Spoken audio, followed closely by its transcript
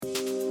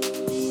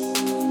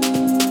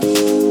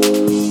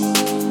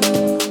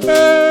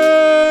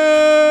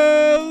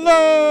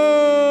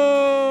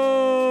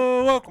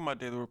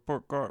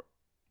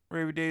where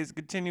every day is a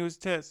continuous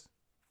test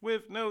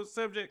with no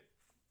subject.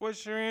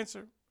 What's your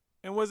answer?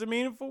 And was it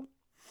meaningful?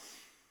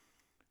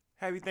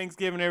 Happy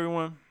Thanksgiving,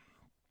 everyone.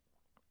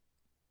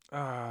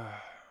 Uh,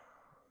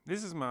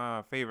 this is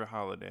my favorite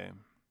holiday.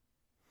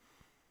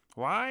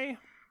 Why?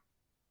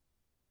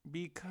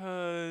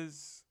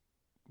 Because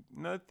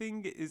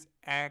nothing is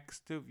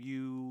asked of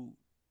you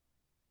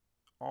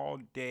all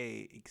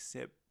day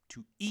except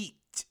to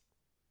eat.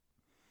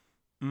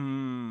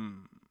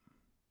 Mmm.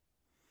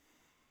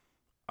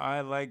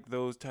 I like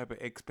those type of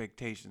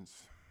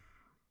expectations.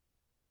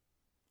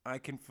 I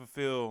can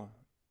fulfill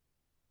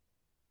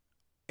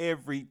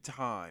every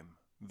time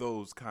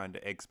those kind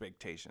of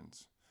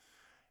expectations.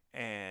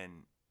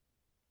 And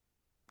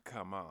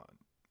come on.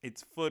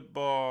 It's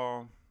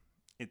football.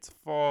 It's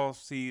fall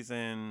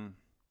season.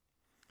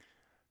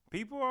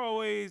 People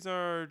always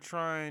are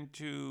trying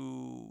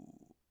to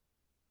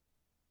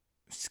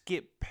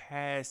skip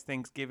past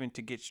Thanksgiving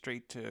to get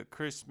straight to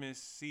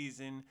Christmas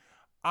season.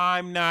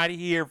 I'm not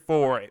here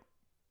for it.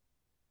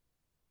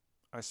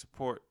 I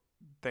support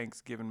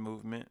Thanksgiving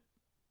movement.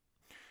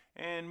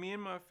 And me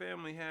and my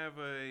family have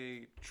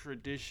a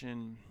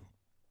tradition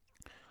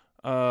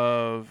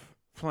of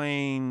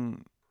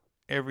playing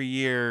every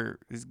year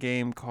this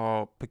game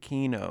called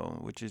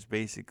Pacino, which is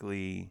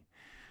basically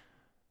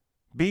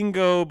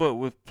bingo but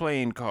with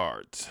playing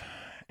cards.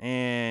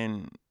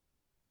 And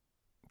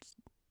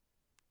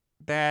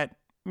that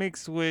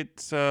mixed with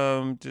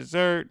some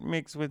dessert,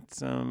 mixed with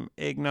some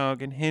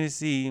eggnog and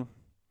Hennessy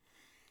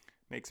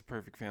makes a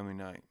perfect family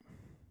night.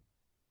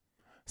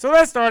 So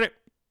let's start it.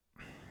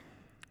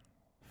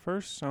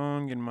 First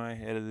song in my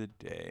head of the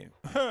day.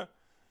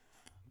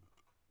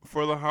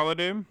 For the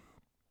holiday,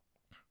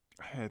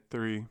 I had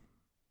three.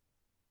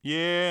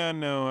 Yeah, I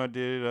know I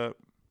did it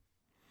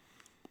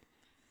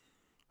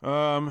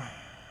up.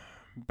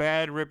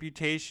 Bad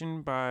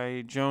Reputation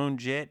by Joan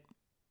Jett.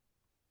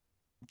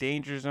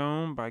 Danger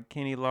Zone by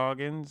Kenny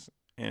Loggins.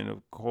 And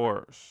of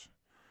course,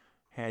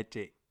 had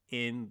to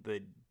end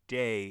the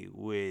day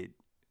with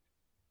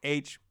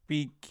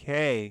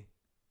HBK.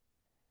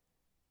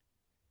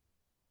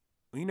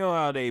 You know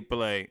how they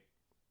play.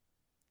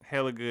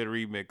 Hella Good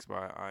remix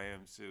by I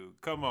Am Sue.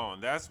 Come on,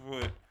 that's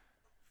what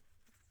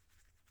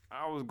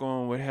I was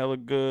going with. Hella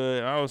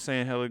Good. I was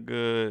saying Hella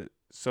Good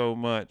so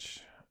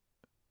much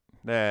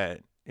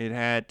that it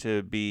had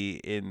to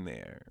be in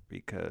there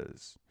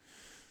because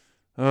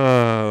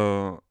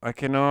I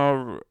can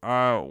all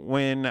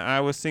when I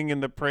was singing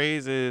the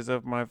praises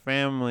of my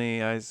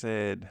family, I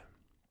said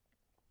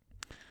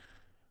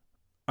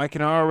I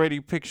can already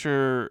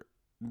picture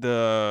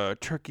the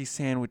turkey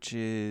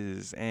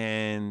sandwiches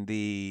and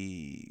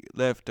the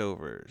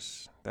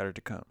leftovers that are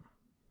to come.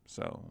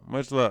 So,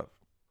 much love.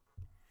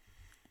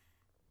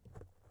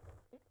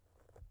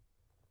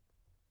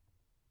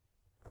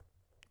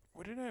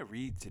 What did I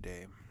read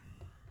today?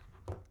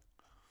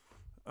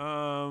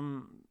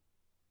 Um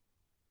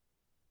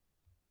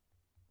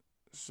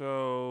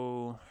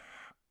so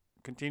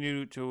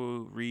continue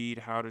to read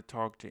How to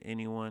Talk to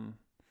Anyone.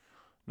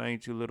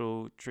 92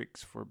 Little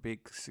Tricks for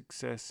Big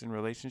Success in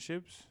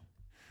Relationships.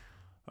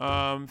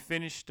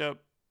 Finished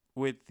up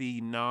with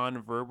the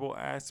nonverbal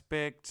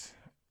aspect,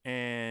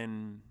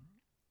 and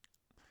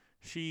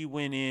she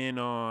went in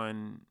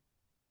on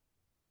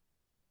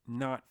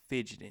not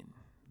fidgeting,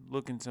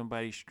 looking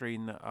somebody straight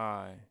in the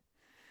eye,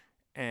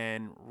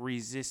 and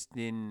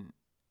resisting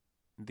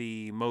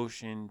the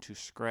motion to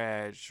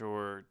scratch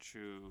or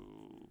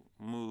to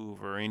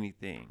move or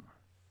anything.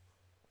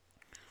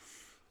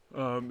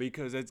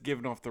 Because that's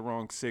giving off the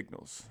wrong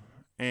signals.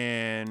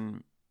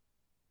 And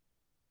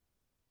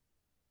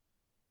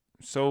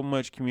so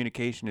much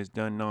communication is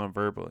done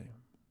non-verbally.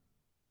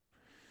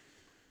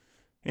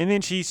 And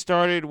then she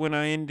started, when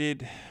I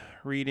ended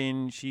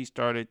reading, she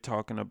started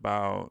talking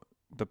about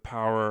the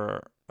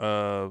power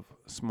of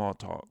small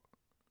talk.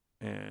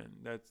 And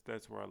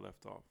that's where I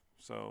left off.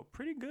 So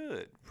pretty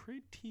good.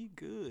 Pretty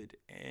good.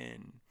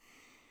 And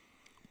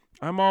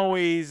I'm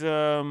always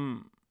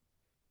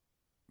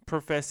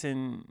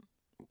professing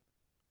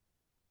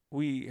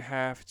we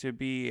have to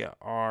be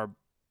our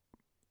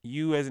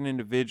you as an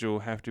individual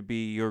have to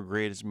be your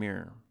greatest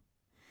mirror.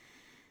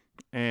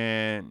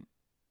 And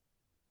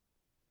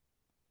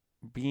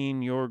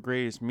being your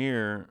greatest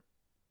mirror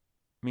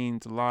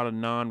means a lot of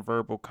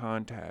nonverbal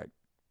contact,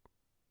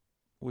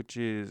 which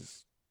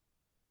is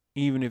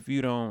even if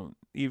you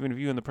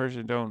and the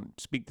person don't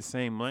speak the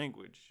same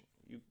language,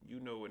 you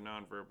know what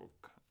nonverbal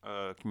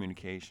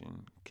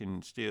communication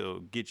can still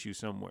get you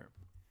somewhere.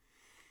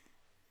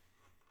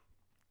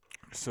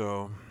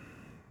 So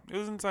it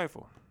was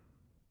insightful.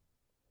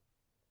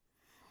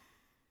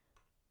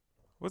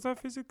 Was I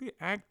physically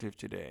active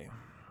today?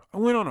 I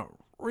went on a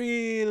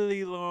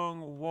really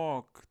long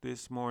walk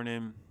this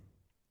morning.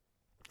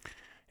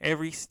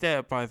 Every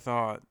step I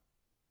thought,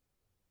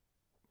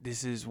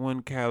 this is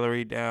 1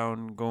 calorie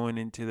down going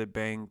into the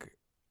bank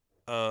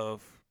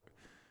of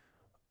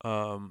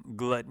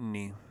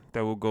gluttony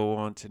that will go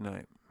on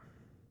tonight.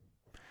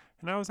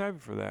 And I was happy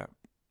for that.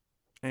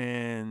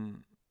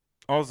 And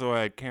Also, I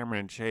had Cameron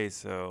and Chase,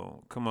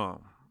 so come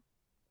on.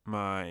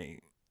 My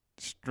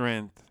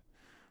strength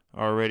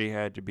already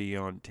had to be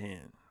on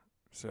 10.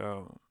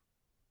 So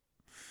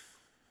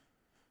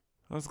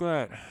I was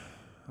glad.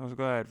 I was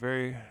glad.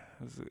 It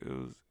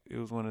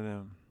was one of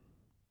them.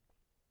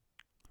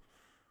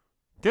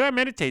 Did I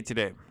meditate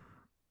today?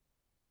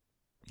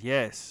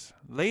 Yes.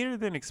 Later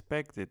than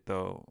expected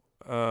though.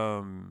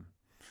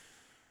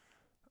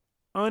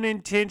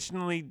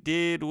 Unintentionally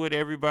did what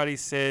everybody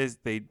says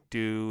they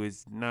do,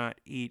 is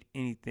not eat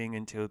anything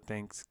until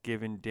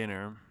Thanksgiving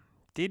dinner.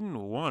 Didn't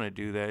want to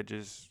do that,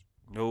 just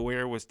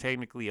nowhere was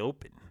technically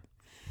open.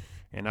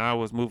 And I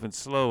was moving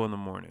slow in the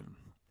morning.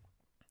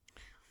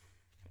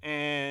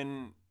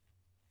 And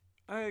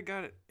I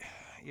got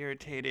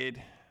irritated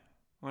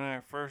when I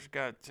first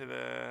got to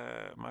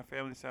my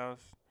family's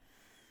house,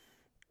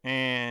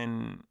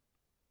 and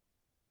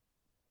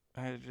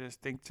I had to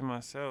just think to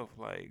myself,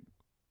 like,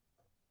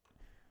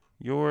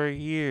 you're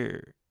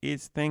here.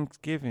 It's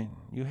Thanksgiving.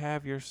 You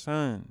have your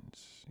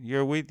sons.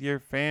 You're with your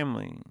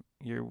family.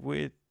 You're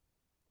with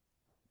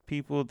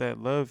people that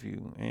love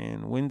you.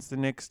 And when's the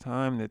next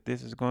time that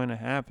this is going to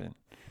happen?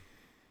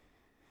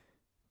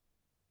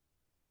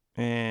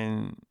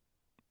 And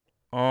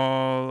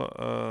all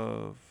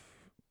of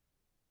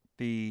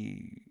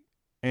the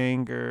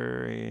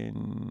anger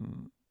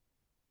and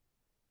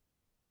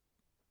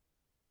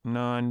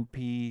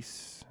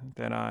non-peace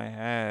that I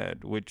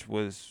had, which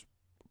was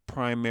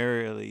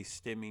primarily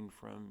stemming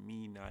from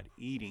me not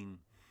eating,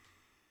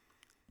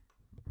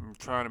 I'm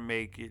trying to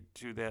make it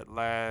to that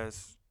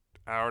last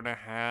hour and a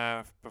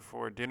half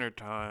before dinner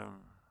time.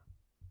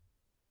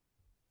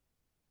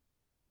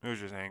 It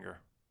was just anger,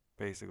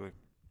 basically.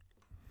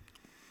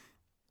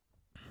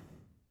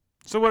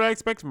 So what I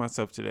expect from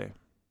myself today?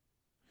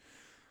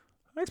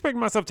 I expect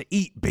myself to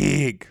eat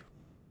big,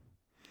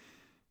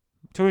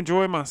 to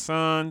enjoy my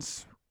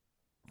sons,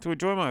 to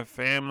enjoy my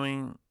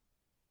family,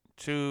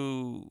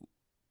 to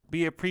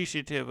be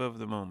appreciative of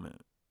the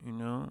moment, you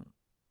know?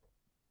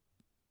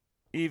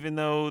 Even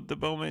though the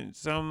moment,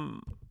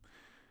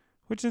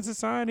 which in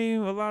society,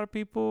 a lot of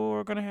people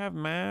are going to have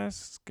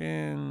masks,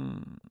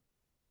 and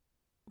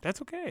that's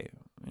okay.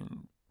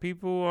 And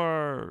people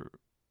are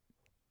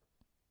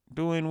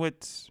doing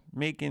what's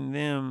making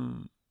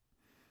them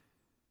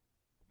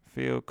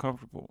feel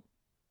comfortable.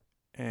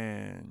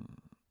 And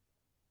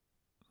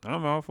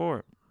I'm all for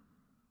it.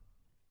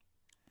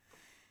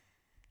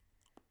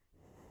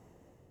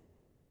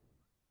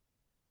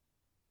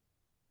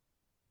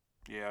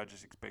 Yeah, I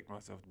just expect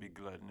myself to be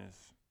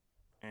gluttonous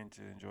and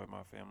to enjoy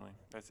my family.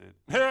 That's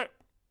it.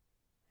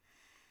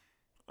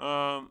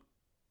 um,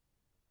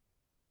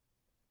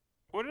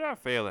 what did I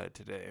fail at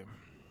today?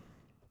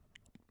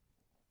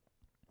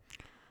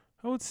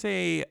 I would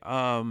say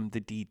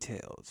the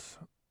details.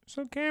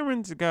 So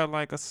Cameron's got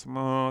like a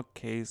small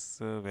case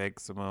of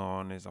eczema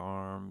on his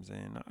arms,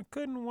 and I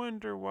couldn't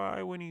wonder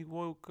why when he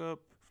woke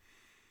up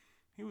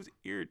he was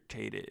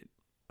irritated.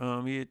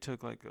 He had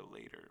took like a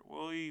later.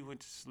 Well, he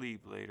went to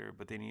sleep later,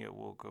 but then he had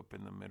woke up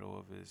in the middle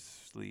of his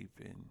sleep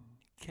and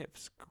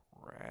kept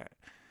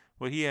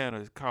Well, he had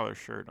a collar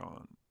shirt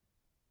on,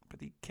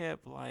 but he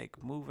kept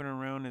like moving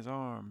around his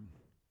arm.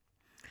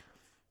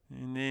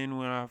 And then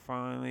when I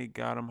finally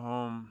got him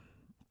home,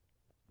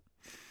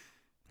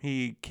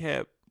 he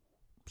kept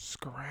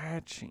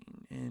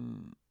scratching,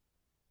 and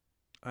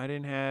I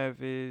didn't have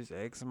his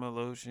eczema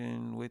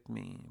lotion with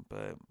me,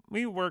 but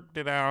we worked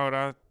it out.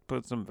 I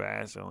put some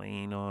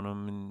Vaseline on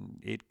him, and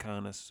it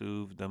kind of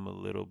soothed him a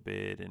little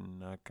bit,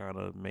 and I kind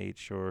of made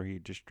sure he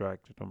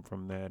distracted him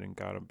from that and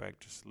got him back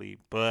to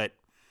sleep. But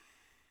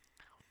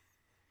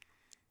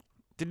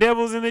the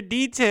devil's in the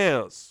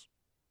details.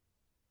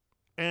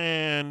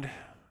 And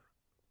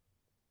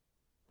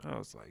I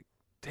was like,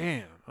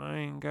 damn, I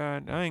ain't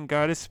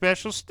got his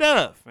special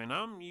stuff. And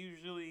I've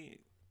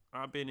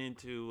been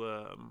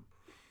into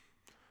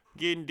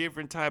getting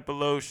different type of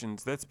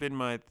lotions. That's been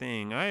my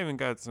thing. I even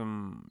got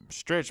some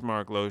stretch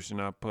mark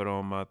lotion I put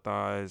on my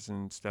thighs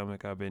and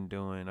stomach. I've been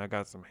doing. I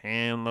got some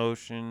hand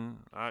lotion.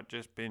 I've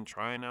just been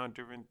trying out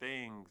different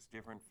things,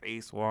 different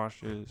face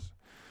washes.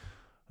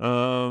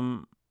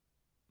 You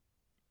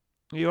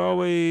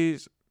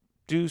always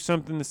do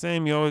something the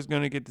same, you're always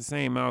going to get the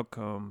same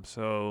outcome.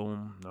 So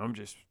I'm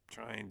just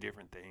trying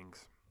different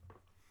things.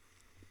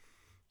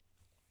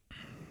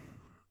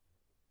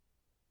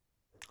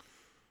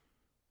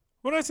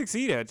 What did I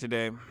succeed at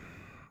today?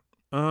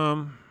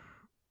 Um,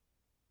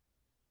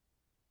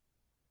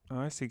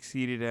 I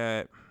succeeded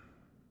at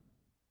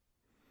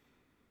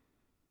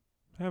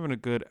having a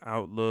good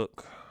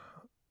outlook,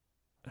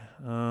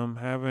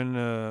 having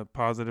a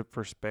positive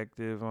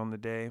perspective on the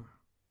day.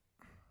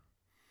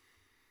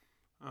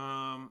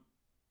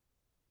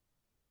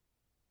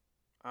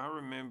 I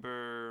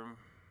remember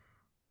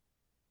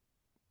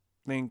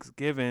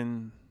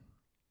Thanksgiving.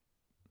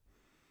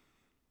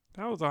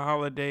 That was a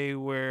holiday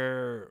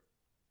where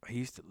I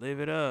used to live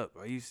it up.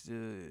 I used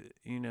to,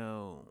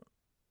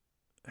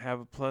 have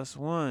a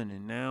 +1,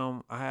 and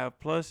now I have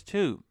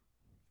 +2.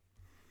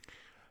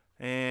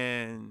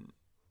 And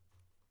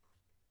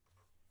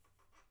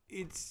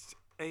it's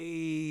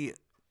a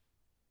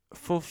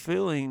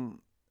fulfilling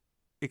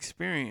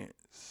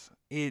experience.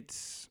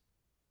 It's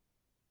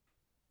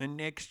a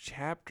next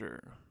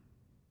chapter.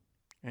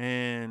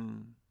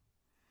 And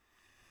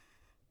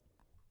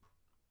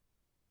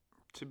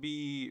to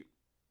be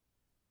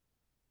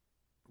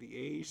the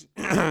age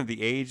the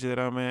age that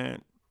I'm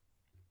at,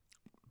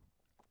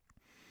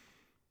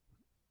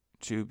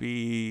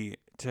 to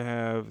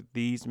have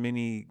these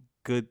many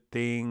good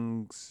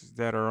things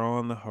that are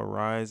on the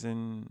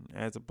horizon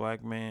as a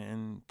black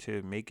man,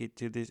 to make it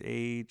to this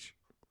age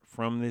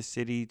from this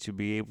city, to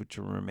be able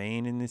to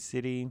remain in this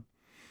city.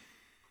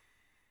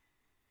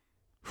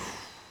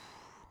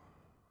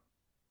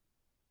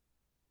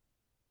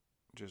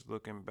 Just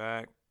looking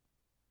back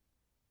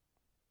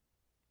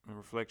in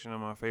reflection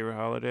on my favorite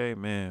holiday,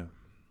 man,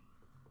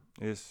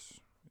 it's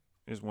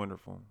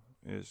wonderful.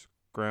 It's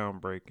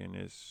groundbreaking.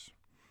 It's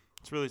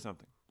really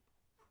something.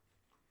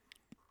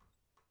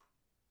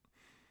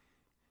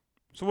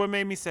 So what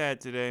made me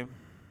sad today?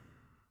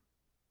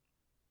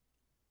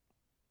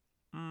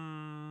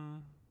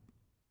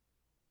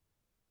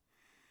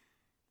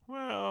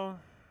 Well,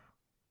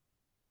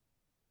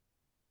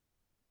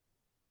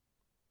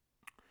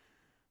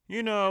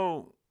 you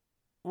know,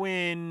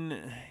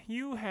 when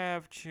you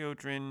have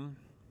children,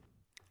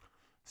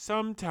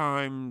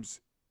 sometimes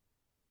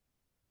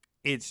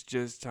it's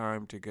just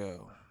time to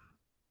go.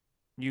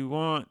 You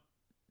want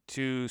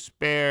to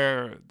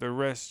spare the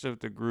rest of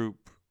the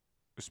group,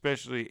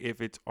 especially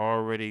if it's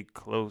already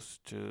close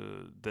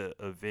to the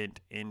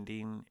event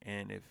ending,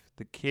 and if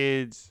the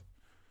kid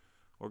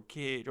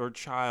or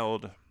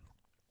child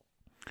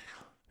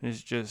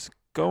is just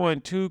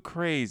going too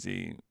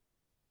crazy.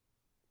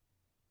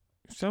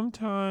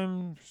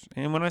 Sometimes,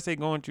 and when I say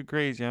going too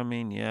crazy, I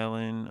mean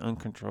yelling,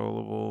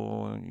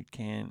 uncontrollable. You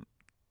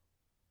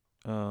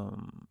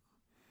um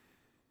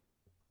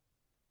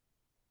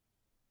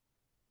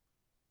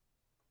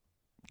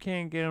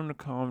can't get them to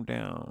calm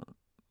down.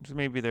 So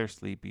maybe they're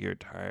sleepy or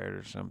tired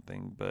or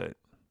something, but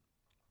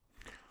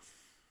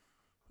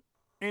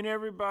and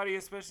everybody,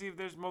 especially if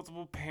there's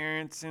multiple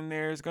parents in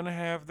there, is gonna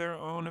have their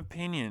own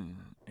opinion.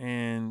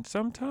 And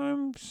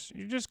sometimes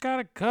you just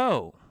gotta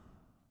go.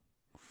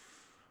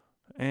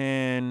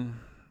 And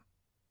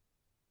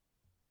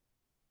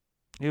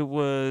it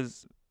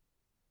was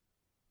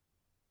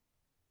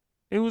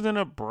an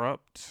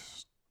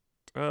abrupt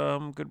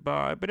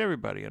goodbye, but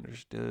everybody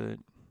understood.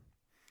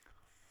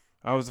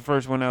 I was the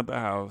first one out the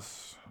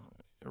house,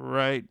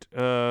 right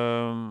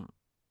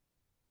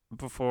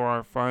before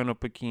our final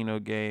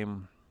Pekino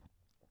game.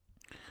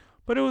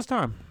 But it was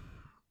time.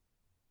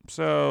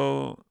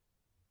 So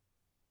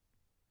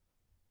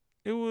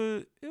it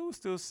was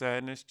still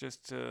sadness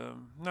just to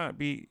not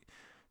be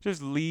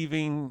just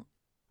leaving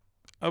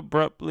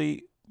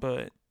abruptly,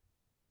 but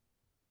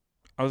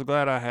I was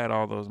glad I had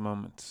all those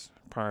moments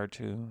prior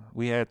to.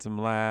 We had some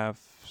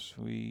laughs,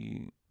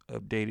 we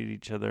updated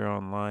each other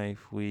on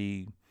life,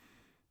 we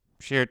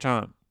shared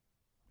time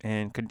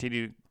and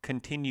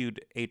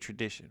continued a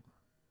tradition.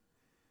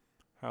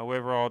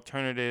 However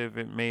alternative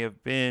it may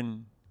have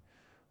been,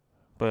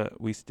 but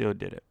we still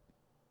did it.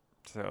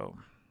 So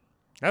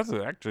that's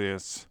actually a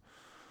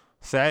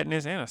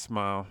sadness and a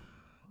smile.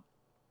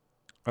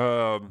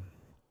 Um,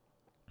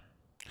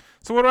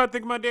 so what do I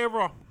think of my day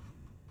overall?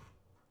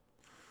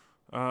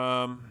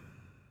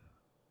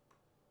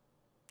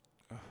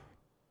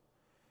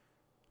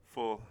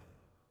 Full.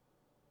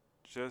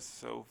 Just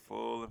so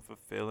full and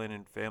fulfilling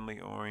and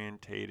family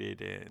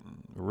orientated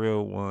and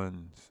real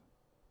ones.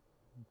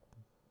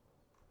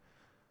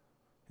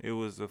 It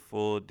was a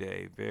full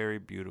day, very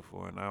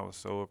beautiful, and I was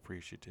so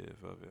appreciative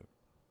of it.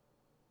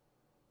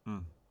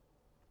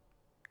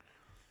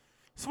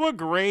 So what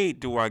grade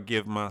do I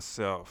give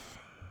myself?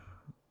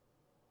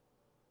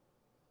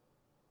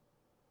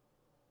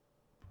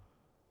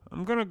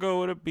 I'm gonna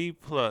go with a B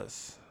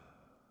plus.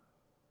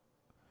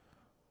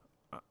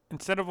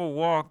 Instead of a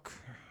walk,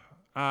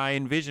 I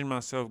envisioned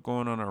myself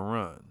going on a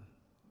run,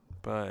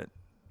 but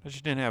I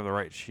just didn't have the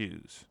right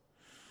shoes.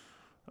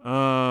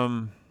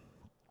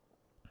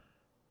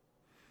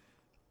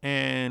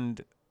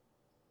 And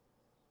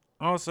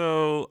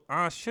also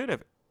I should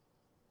have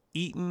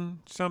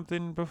eaten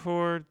something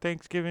before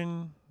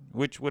Thanksgiving,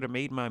 which would have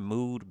made my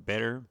mood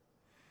better.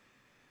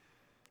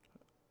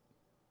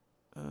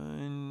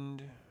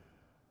 And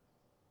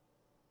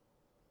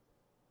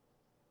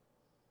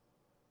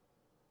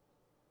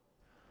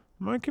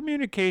my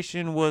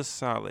communication was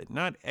solid.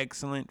 Not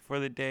excellent for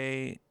the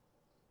day.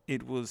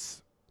 It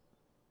was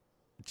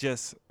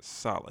just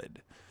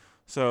solid.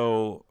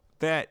 So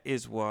that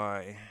is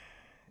why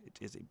it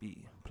is a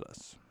B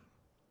plus.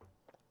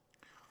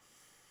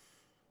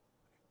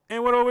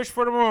 And what do I wish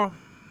for tomorrow?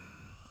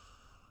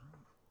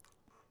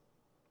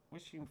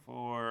 Wishing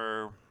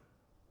for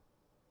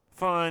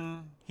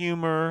fun,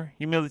 humor,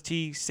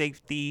 humility,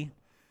 safety.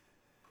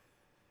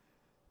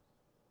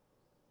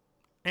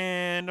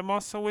 And I'm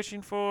also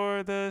wishing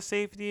for the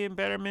safety and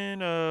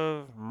betterment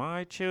of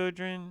my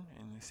children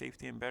and the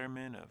safety and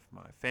betterment of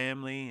my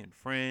family and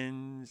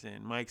friends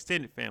and my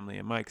extended family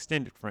and my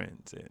extended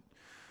friends. And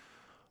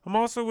I'm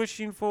also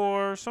wishing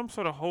for some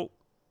sort of hope,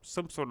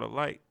 some sort of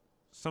light,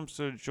 some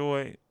sort of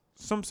joy,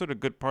 some sort of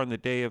good part in the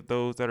day of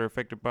those that are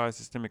affected by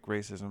systemic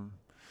racism.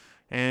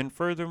 And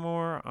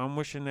furthermore, I'm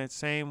wishing that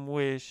same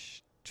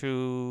wish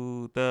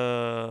to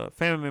the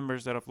family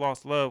members that have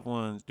lost loved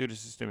ones due to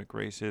systemic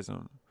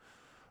racism.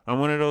 I'm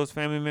one of those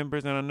family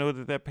members, and I know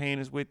that that pain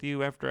is with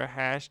you after a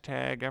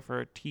hashtag, after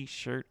a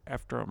t-shirt,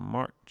 after a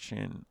march,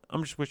 and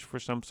I'm just wishing for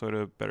some sort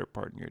of better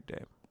part in your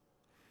day.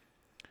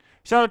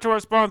 Shout out to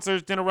our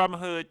sponsors, Dental Robin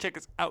Hood. Check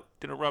us out,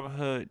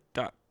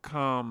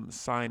 dentalrobinhood.com.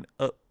 Sign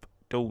up,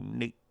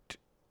 donate.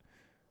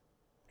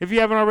 If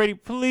you haven't already,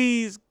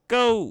 please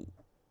go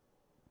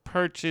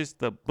purchase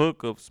the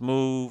Book of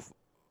Smooth,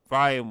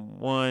 Volume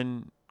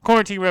 1,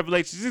 Quarantine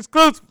Revelations,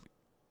 exclusively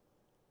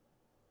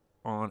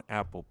on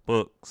Apple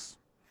Books.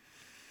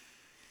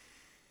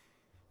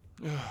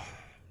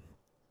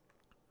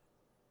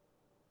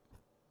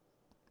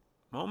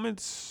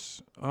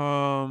 Moments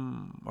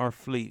are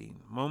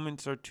fleeting.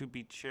 Moments are to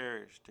be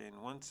cherished,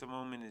 and once a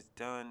moment is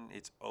done,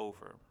 it's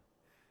over.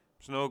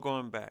 There's no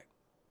going back.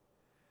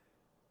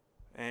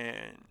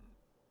 And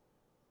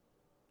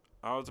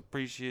I was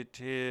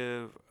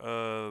appreciative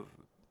of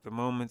the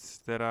moments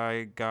that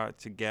I got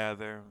to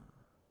gather.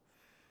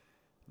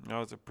 I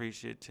was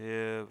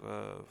appreciative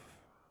of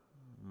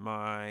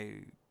my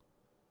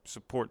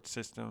support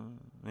system,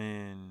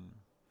 and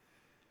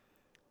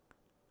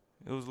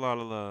it was a lot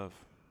of love.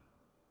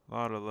 A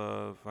lot of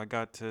love. I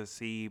got to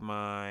see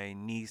my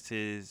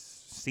niece's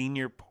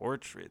senior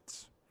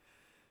portraits.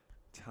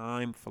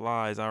 Time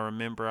flies. I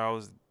remember I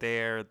was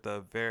there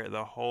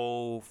the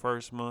whole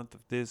first month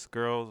of this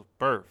girl's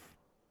birth,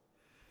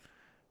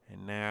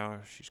 and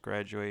now she's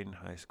graduating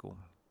high school.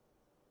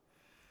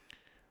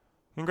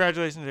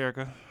 Congratulations,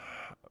 Erica.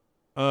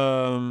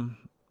 But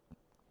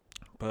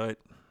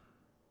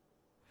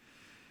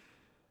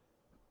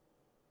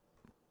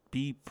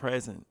be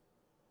present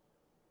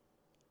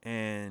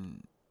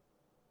and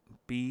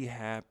be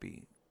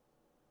happy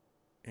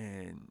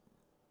and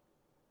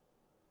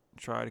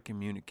try to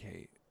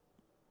communicate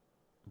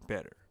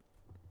better.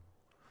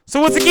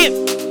 So once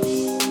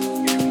again,